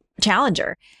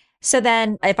challenger. So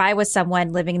then if I was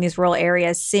someone living in these rural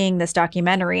areas seeing this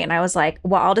documentary and I was like,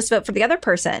 well, I'll just vote for the other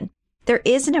person. There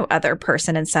is no other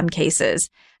person in some cases.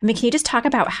 I mean, can you just talk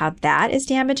about how that is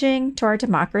damaging to our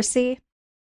democracy?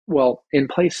 Well, in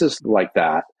places like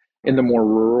that, in the more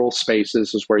rural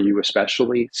spaces is where you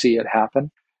especially see it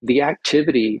happen. The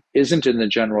activity isn't in the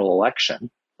general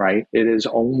election, right? It is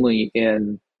only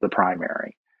in the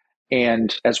primary.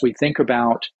 And as we think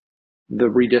about the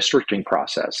redistricting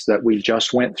process that we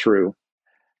just went through,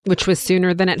 which was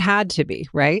sooner than it had to be,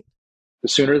 right?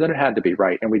 Sooner than it had to be,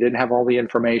 right? And we didn't have all the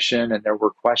information, and there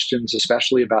were questions,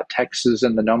 especially about Texas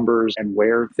and the numbers and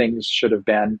where things should have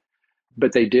been.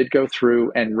 But they did go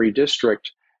through and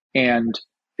redistrict, and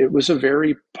it was a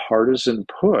very partisan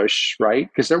push, right?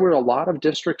 Because there were a lot of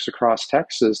districts across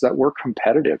Texas that were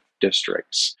competitive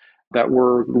districts that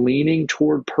were leaning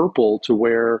toward purple to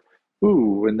where,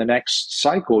 in the next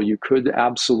cycle, you could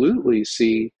absolutely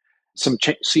see some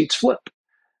seats flip.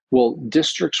 Well,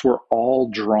 districts were all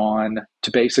drawn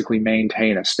to basically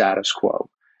maintain a status quo,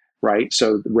 right?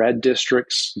 So red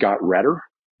districts got redder.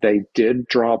 They did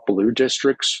draw blue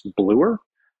districts bluer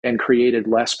and created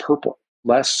less purple,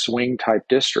 less swing type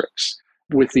districts,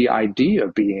 with the idea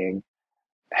being,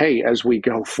 hey, as we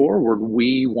go forward,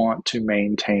 we want to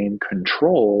maintain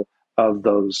control of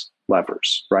those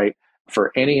levers, right?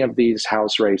 For any of these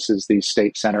House races, these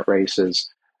state Senate races,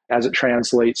 as it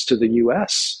translates to the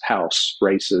US House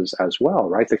races as well,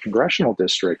 right? The congressional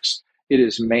districts, it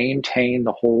is maintain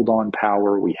the hold on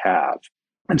power we have.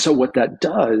 And so what that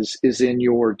does is in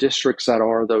your districts that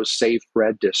are those safe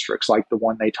red districts, like the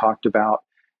one they talked about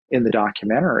in the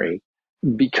documentary,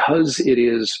 because it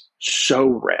is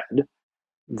so red,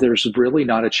 there's really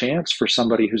not a chance for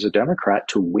somebody who's a Democrat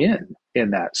to win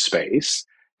in that space.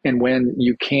 And when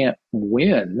you can't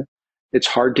win, it's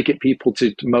hard to get people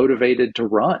motivated to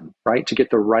run, right? To get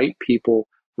the right people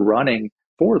running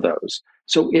for those.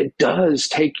 So it does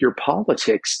take your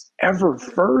politics ever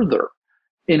further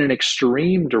in an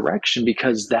extreme direction,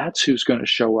 because that's who's going to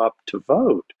show up to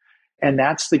vote. And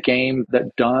that's the game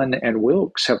that Dunn and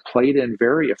Wilkes have played in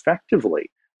very effectively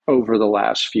over the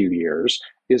last few years,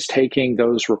 is taking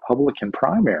those Republican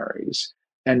primaries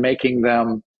and making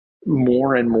them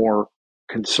more and more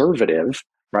conservative,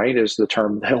 right, is the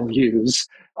term they'll use,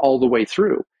 all the way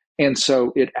through. And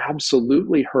so it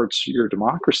absolutely hurts your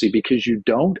democracy because you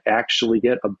don't actually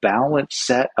get a balanced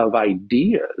set of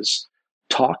ideas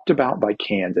talked about by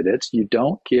candidates. You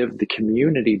don't give the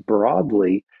community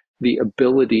broadly the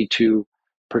ability to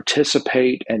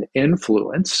participate and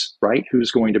influence, right, who's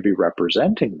going to be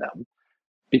representing them,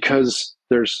 because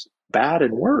there's bad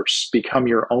and worse become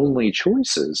your only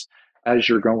choices as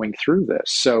you're going through this.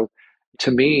 So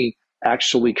to me,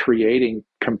 actually creating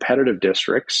competitive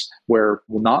districts where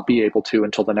we'll not be able to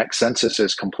until the next census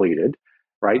is completed,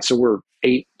 right? So we're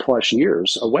 8+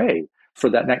 years away for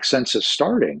that next census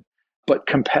starting. But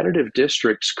competitive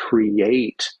districts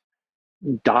create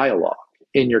dialogue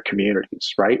in your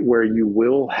communities, right? Where you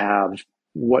will have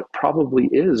what probably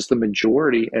is the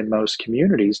majority in most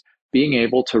communities being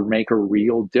able to make a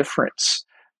real difference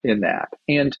in that.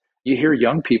 And you hear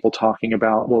young people talking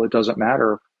about, well, it doesn't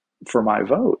matter for my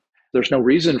vote. There's no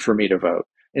reason for me to vote.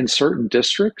 In certain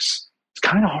districts, it's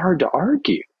kind of hard to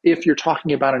argue if you're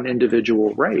talking about an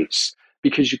individual race,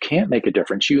 because you can't make a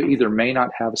difference. You either may not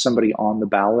have somebody on the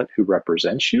ballot who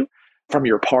represents you from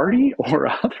your party or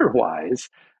otherwise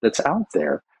that's out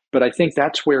there. But I think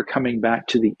that's where coming back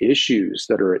to the issues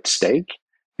that are at stake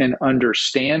and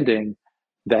understanding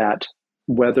that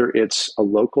whether it's a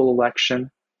local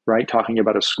election, right, talking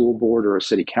about a school board or a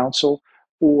city council,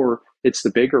 or it's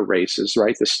the bigger races,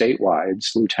 right, the statewide,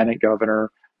 lieutenant governor,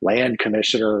 land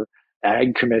commissioner,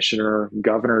 ag commissioner,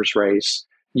 governor's race,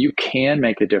 you can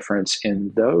make a difference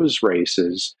in those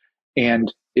races.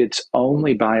 And it's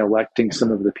only by electing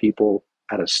some of the people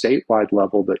at a statewide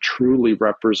level that truly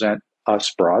represent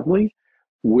us broadly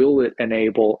will it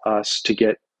enable us to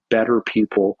get better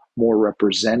people, more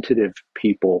representative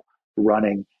people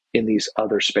running in these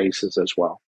other spaces as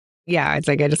well. Yeah, it's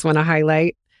like I just want to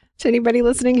highlight to anybody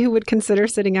listening who would consider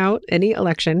sitting out any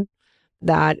election,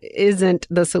 that isn't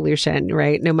the solution,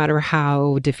 right? No matter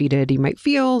how defeated you might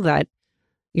feel, that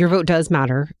your vote does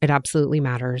matter. It absolutely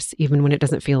matters, even when it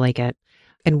doesn't feel like it.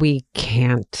 And we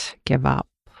can't give up.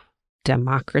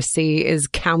 Democracy is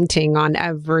counting on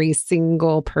every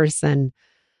single person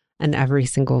and every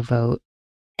single vote.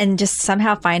 And just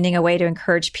somehow finding a way to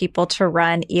encourage people to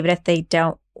run, even if they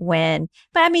don't win.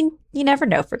 But I mean, you never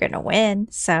know if we're going to win.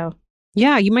 So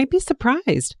yeah, you might be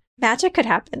surprised. Magic could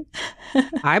happen.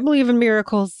 I believe in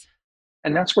miracles.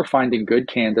 And that's where finding good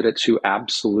candidates who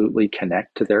absolutely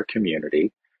connect to their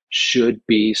community should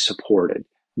be supported,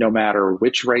 no matter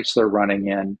which race they're running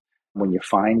in. When you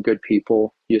find good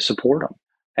people, you support them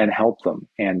and help them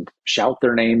and shout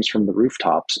their names from the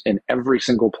rooftops in every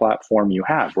single platform you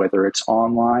have, whether it's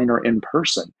online or in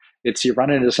person. It's you run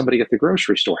into somebody at the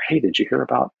grocery store. Hey, did you hear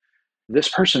about this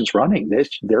person's running this?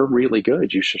 They're really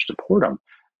good. You should support them.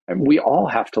 And we all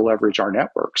have to leverage our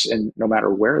networks, and no matter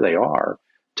where they are,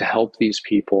 to help these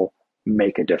people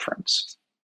make a difference.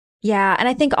 Yeah. And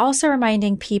I think also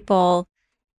reminding people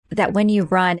that when you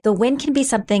run, the win can be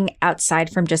something outside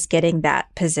from just getting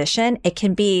that position. It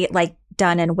can be like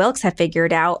Dunn and Wilkes have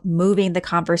figured out, moving the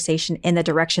conversation in the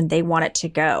direction they want it to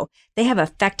go. They have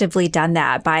effectively done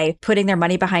that by putting their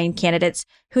money behind candidates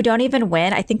who don't even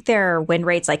win. I think their win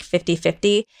rate's like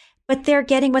 50-50, but they're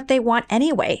getting what they want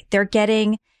anyway. They're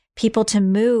getting people to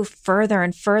move further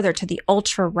and further to the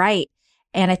ultra right.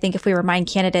 And I think if we remind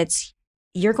candidates,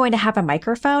 you're going to have a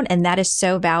microphone, and that is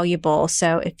so valuable.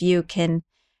 So if you can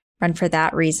run for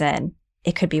that reason,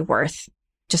 it could be worth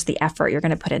just the effort you're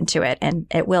going to put into it. And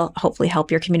it will hopefully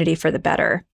help your community for the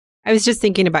better. I was just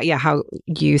thinking about, how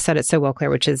you said it so well, Claire,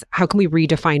 which is how can we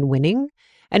redefine winning?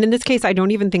 And in this case, I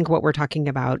don't even think what we're talking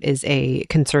about is a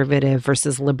conservative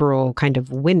versus liberal kind of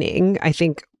winning. I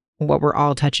think what we're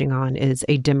all touching on is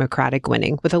a democratic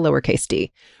winning with a lowercase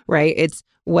d, right? It's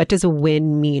what does a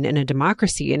win mean in a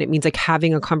democracy? And it means like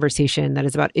having a conversation that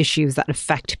is about issues that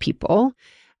affect people.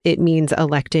 It means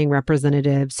electing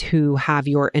representatives who have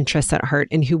your interests at heart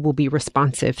and who will be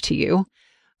responsive to you.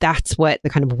 That's what the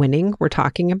kind of winning we're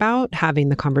talking about, having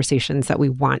the conversations that we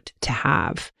want to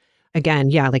have. Again,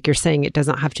 like you're saying, it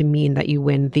doesn't have to mean that you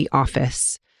win the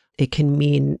office. It can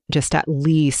mean just at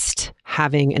least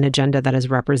having an agenda that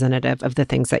is representative of the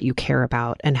things that you care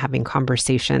about and having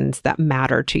conversations that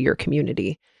matter to your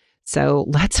community. So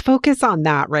let's focus on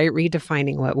that, right?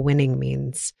 Redefining what winning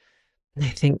means, I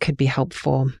think could be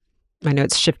helpful. I know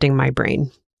it's shifting my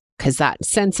brain because that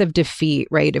sense of defeat,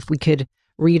 right? If we could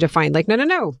redefine like,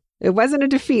 no, it wasn't a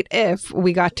defeat if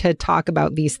we got to talk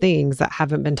about these things that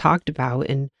haven't been talked about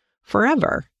in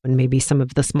forever. And maybe some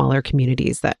of the smaller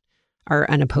communities that are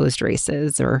unopposed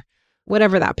races or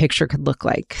whatever that picture could look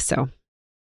like. So,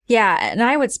 yeah. And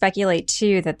I would speculate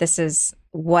too that this is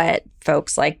what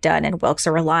folks like Dunn and Wilkes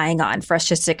are relying on for us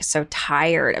just to get so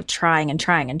tired of trying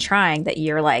that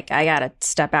you're like, I got to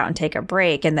step out and take a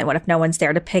break. And then what if no one's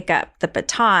there to pick up the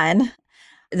baton?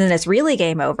 Then it's really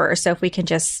game over. So if we can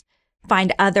just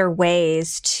find other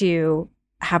ways to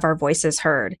have our voices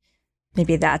heard,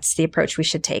 maybe that's the approach we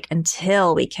should take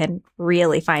until we can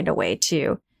really find a way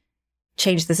to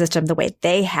change the system the way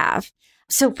they have.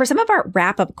 So for some of our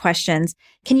wrap-up questions,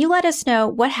 can you let us know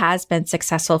what has been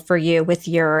successful for you with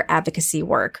your advocacy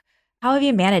work? How have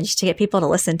you managed to get people to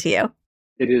listen to you?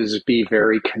 It is be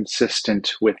very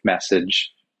consistent with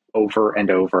message over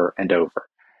and over and over.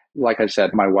 Like I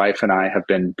said, my wife and I have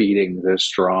been beating this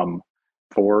drum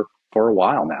for a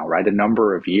while now, right? A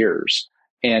number of years.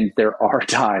 And there are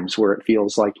times where it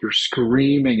feels like you're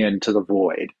screaming into the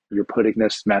void. You're putting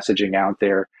this messaging out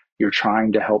there. You're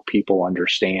trying to help people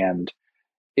understand.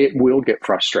 It will get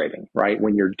frustrating, right?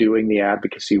 When you're doing the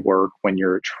advocacy work, when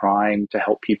you're trying to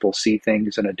help people see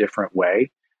things in a different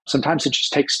way, sometimes it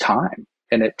just takes time,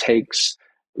 and it takes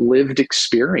lived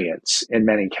experience in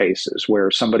many cases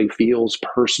where somebody feels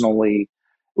personally,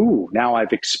 ooh, now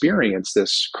I've experienced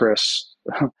this, Chris.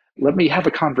 Let me have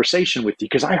a conversation with you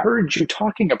because I heard you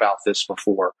talking about this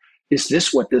before. Is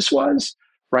this what this was?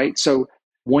 Right? So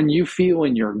when you feel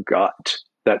in your gut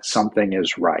that something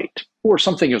is right or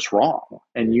something is wrong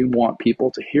and you want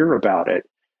people to hear about it,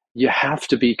 you have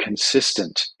to be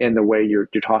consistent in the way you're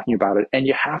talking about it. And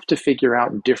you have to figure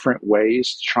out different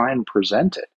ways to try and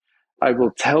present it. I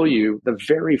will tell you, the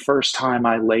very first time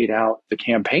I laid out the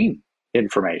campaign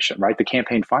information, right, the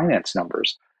campaign finance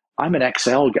numbers, I'm an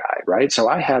Excel guy, right? So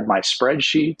I had my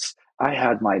spreadsheets, I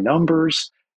had my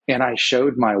numbers, and I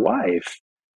showed my wife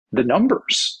the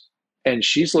numbers. And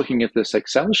she's looking at this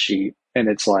Excel sheet, and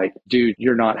it's like, dude,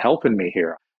 you're not helping me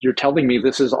here. You're telling me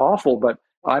this is awful, but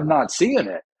I'm not seeing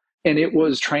it. And it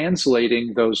was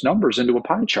translating those numbers into a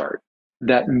pie chart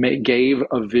that gave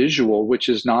a visual, which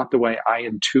is not the way I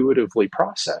intuitively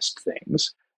processed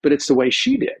things, but it's the way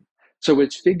she did. So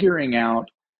it's figuring out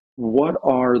what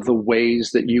are the ways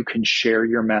that you can share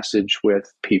your message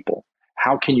with people.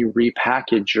 How can you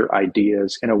repackage your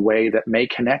ideas in a way that may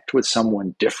connect with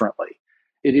someone differently?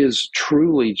 It is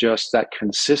truly just that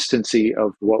consistency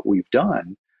of what we've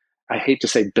done. I hate to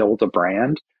say build a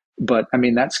brand, but I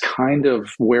mean, that's kind of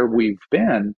where we've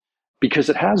been, because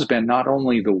it has been not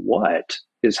only the what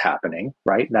is happening,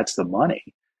 right? That's the money,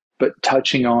 but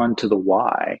touching on to the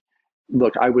why.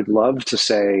 Look, I would love to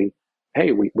say,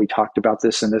 hey, we talked about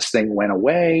this and this thing went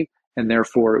away, and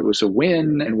therefore it was a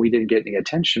win and we didn't get any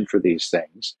attention for these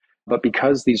things. But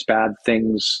because these bad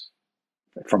things,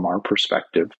 from our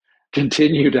perspective,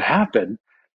 continue to happen,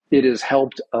 it has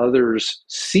helped others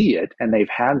see it, and they've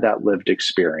had that lived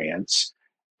experience.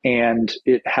 And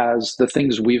it has the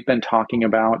things we've been talking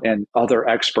about and other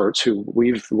experts who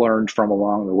we've learned from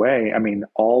along the way. I mean,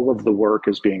 all of the work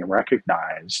is being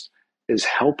recognized, is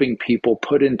helping people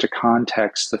put into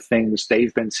context the things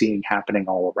they've been seeing happening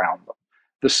all around them,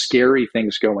 the scary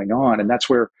things going on. And that's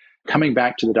where, coming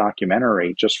back to the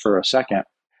documentary just for a second,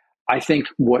 I think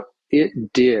what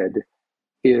it did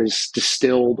is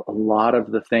distilled a lot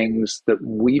of the things that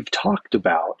we've talked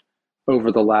about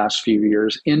over the last few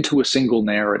years into a single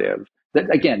narrative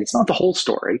that, again, it's not the whole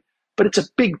story, but it's a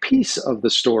big piece of the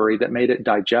story that made it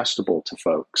digestible to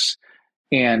folks.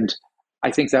 And I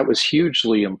think that was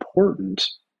hugely important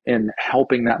in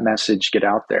helping that message get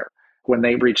out there. When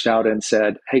they reached out and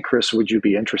said, hey, Chris, would you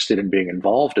be interested in being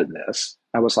involved in this?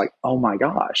 I was like, oh my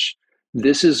gosh,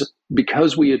 this is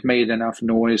because we had made enough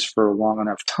noise for a long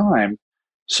enough time.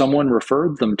 Someone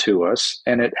referred them to us,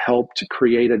 and it helped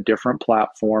create a different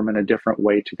platform and a different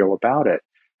way to go about it.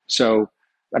 So,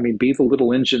 I mean, be the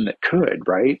little engine that could,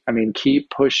 right? I mean, keep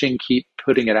pushing, keep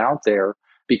putting it out there,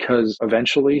 because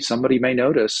eventually somebody may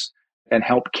notice and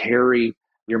help carry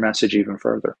your message even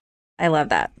further. I love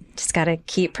that. Just got to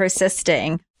keep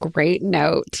persisting. Great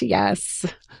note. Yes.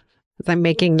 As I'm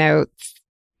making notes.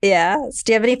 Yeah. So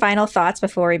do you have any final thoughts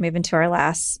before we move into our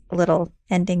last little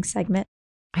ending segment?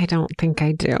 I don't think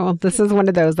I do. This is one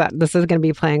of those that this is going to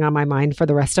be playing on my mind for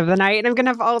the rest of the night. And I'm going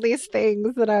to have all these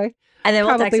things that I and then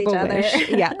we'll text each will other. wish.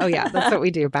 Yeah. Oh, yeah. That's what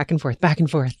we do. Back and forth, back and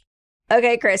forth.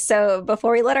 Okay, Chris. So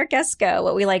before we let our guests go,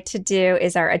 what we like to do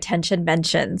is our attention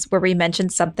mentions, where we mention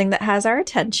something that has our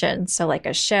attention. So like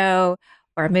a show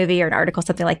or a movie or an article,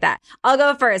 something like that. I'll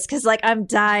go first because I'm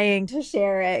dying to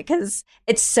share it because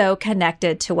it's so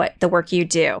connected to what the work you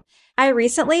do. I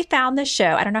recently found the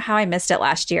show. I don't know how I missed it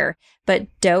last year, but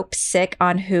Dope Sick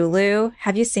on Hulu.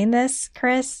 Have you seen this,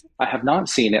 Chris? I have not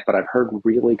seen it, but I've heard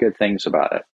really good things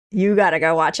about it. You got to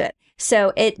go watch it.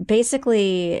 So it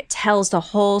basically tells the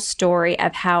whole story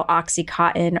of how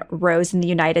OxyContin rose in the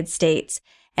United States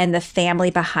and the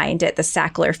family behind it, the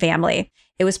Sackler family.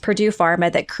 It was Purdue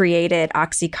Pharma that created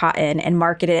OxyContin and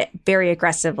marketed it very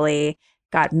aggressively,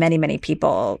 got many, many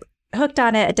people hooked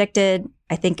on it, addicted.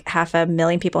 I think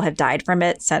 500,000 people have died from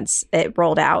it since it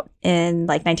rolled out in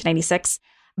 1996.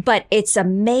 But it's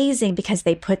amazing because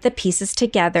they put the pieces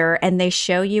together and they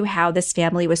show you how this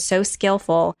family was so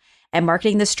skillful at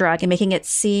marketing this drug and making it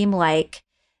seem like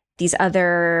these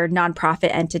other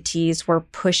nonprofit entities were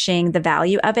pushing the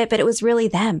value of it. But it was really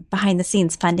them behind the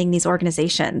scenes funding these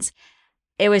organizations.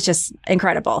 It was just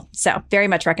incredible. So very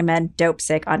much recommend Dope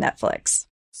Sick on Netflix.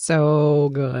 So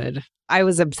good. I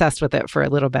was obsessed with it for a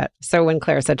little bit. So when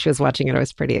Claire said she was watching it, I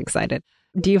was pretty excited.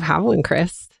 Do you have one,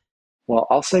 Chris? Well,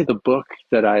 I'll say the book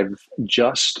that I've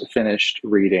just finished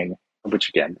reading, which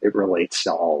again, it relates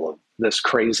to all of this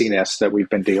craziness that we've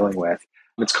been dealing with.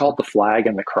 It's called The Flag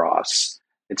and the Cross.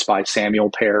 It's by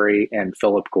Samuel Perry and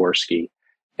Philip Gorski.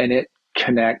 And it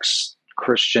connects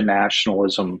Christian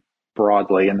nationalism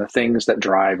broadly and the things that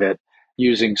drive it,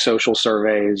 using social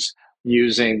surveys,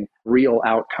 using real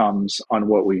outcomes on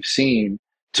what we've seen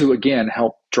to, again,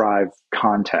 help drive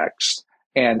context.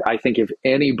 And I think if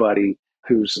anybody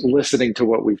who's listening to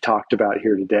what we've talked about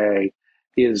here today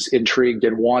is intrigued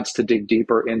and wants to dig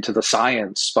deeper into the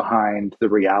science behind the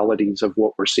realities of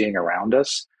what we're seeing around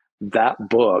us, that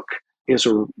book is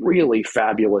a really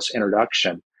fabulous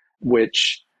introduction,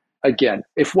 which, again,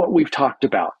 if what we've talked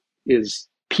about is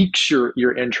piques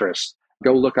your interest,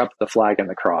 go look up The Flag and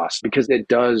the Cross, because it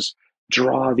does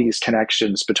draw these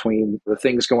connections between the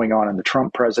things going on in the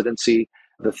Trump presidency,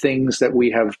 the things that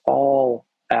we have all,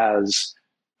 as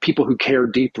people who care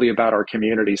deeply about our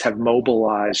communities, have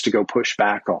mobilized to go push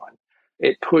back on.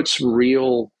 It puts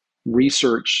real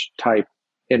research type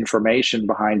information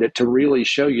behind it to really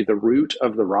show you the root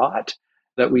of the rot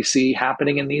that we see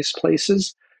happening in these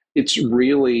places. It's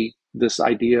really this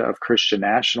idea of Christian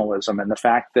nationalism and the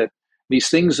fact that these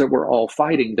things that we're all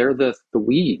fighting, they're the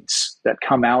weeds that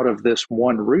come out of this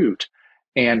one root.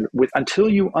 And until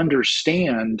you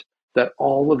understand that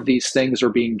all of these things are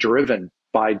being driven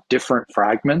by different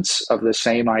fragments of the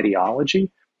same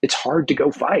ideology, it's hard to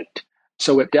go fight.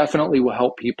 So it definitely will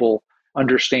help people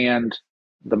understand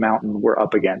the mountain we're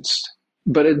up against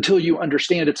But until you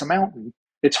understand it's a mountain,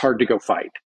 it's hard to go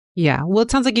fight. Yeah. Well,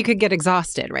 it sounds like you could get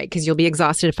exhausted, right? Because you'll be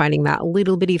exhausted finding that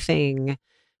little bitty thing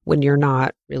when you're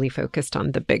not really focused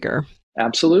on the bigger.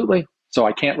 Absolutely. So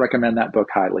I can't recommend that book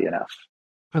highly enough.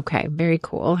 Okay. Very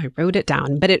cool. I wrote it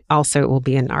down, but it also will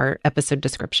be in our episode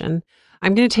description.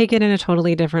 I'm going to take it in a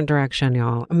totally different direction,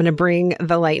 y'all. I'm going to bring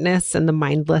the lightness and the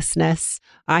mindlessness.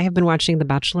 I have been watching The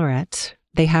Bachelorette.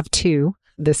 They have 2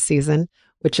 this season,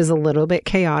 which is a little bit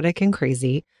chaotic and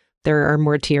crazy. There are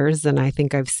more tears than I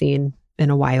think I've seen in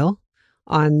a while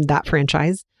on that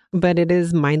franchise, but it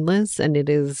is mindless and it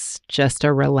is just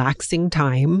a relaxing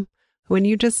time when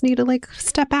you just need to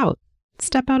step out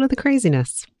of the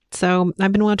craziness. So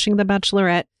I've been watching The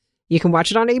Bachelorette. You can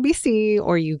watch it on ABC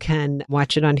or you can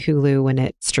watch it on Hulu when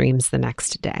it streams the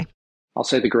next day. I'll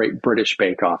say The Great British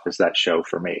Bake Off is that show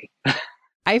for me.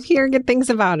 I've heard good things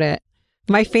about it.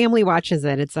 My family watches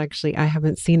it. It's actually, I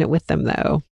haven't seen it with them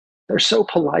though. They're so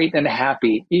polite and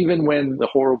happy, even when the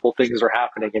horrible things are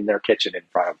happening in their kitchen in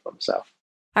front of them. So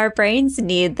our brains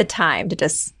need the time to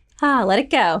just, let it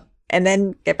go and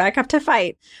then get back up to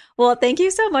fight. Well, thank you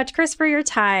so much, Chris, for your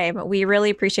time. We really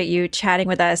appreciate you chatting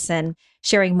with us and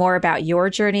sharing more about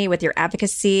your journey with your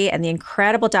advocacy and the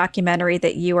incredible documentary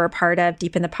that you are a part of,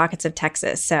 Deep in the Pockets of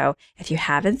Texas. So if you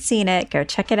haven't seen it, go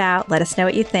check it out. Let us know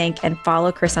what you think and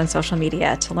follow Chris on social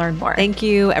media to learn more. Thank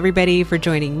you, everybody, for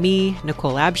joining me,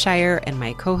 Nicole Abshire, and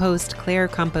my co-host, Claire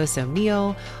Campos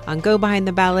O'Neill, on Go Behind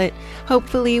the Ballot.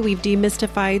 Hopefully, we've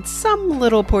demystified some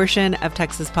little portion of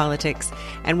Texas politics,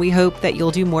 and we hope that you'll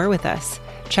do more with us.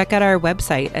 Check out our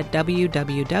website at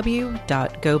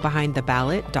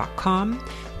www.gobehindtheballot.com,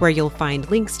 where you'll find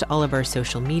links to all of our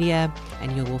social media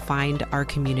and you will find our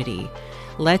community.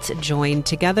 Let's join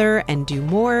together and do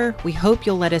more. We hope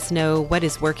you'll let us know what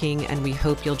is working and we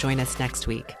hope you'll join us next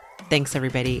week. Thanks,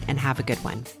 everybody, and have a good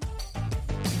one.